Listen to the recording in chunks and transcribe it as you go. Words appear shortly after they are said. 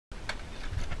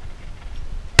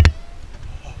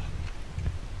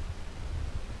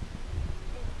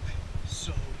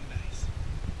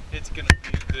gonna be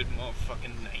a good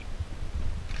motherfucking night.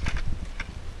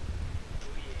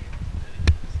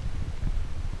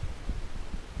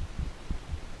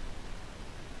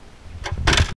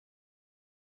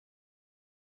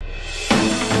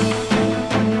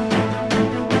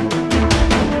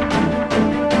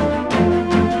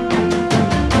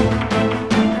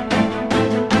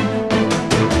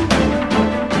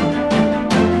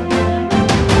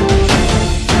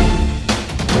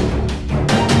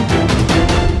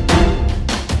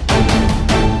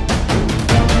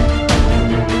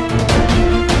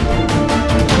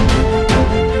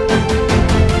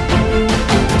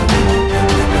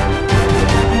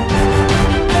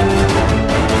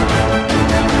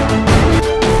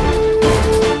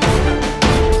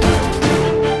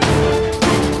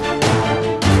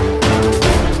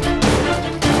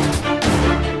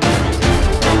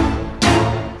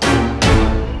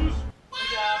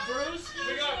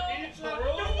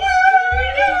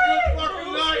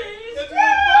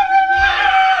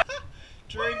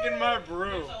 Drinking my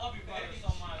brew. I love you brother so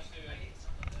much, dude.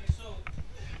 You're so...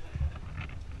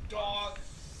 Dog.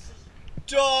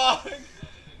 Dog.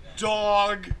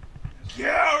 Dog.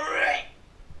 Garrett.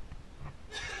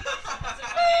 That's a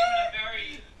name in a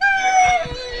very...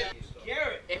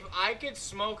 Garrett, if I could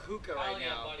smoke hookah right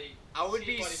now, buddy. I would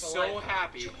be so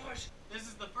happy. This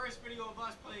is the first video of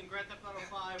us playing Grand Theft Auto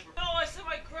 5. No, I sent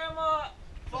my grandma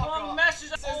the Fuck wrong off. message.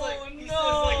 He says Oh like- he no! says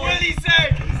like- What did he say?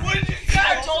 What did you say?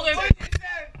 I told him. What did you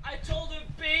say? I told him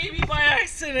baby by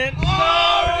accident. Oh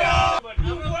no! But I'm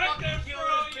you gonna went fucking there kill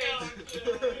for this you.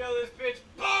 bitch. Kill this bitch.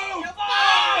 Boom!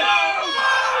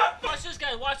 Watch this,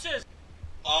 guys. Watch this.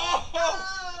 Oh!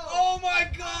 Oh my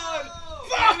God! Oh.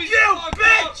 Fuck you,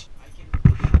 bitch!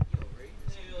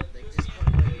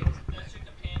 That's your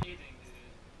companion thing,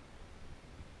 dude.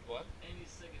 What? And he's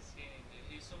sick of skating, dude.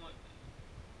 He's someone.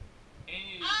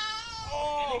 And you.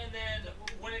 Oh! And then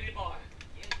what did he buy?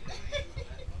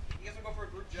 You guys wanna go for a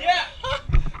group jog? Yeah.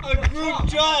 A group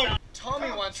jog.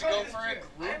 Tommy wants to go for a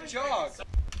group jog.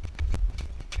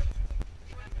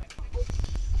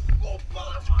 Oh,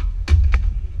 fuck.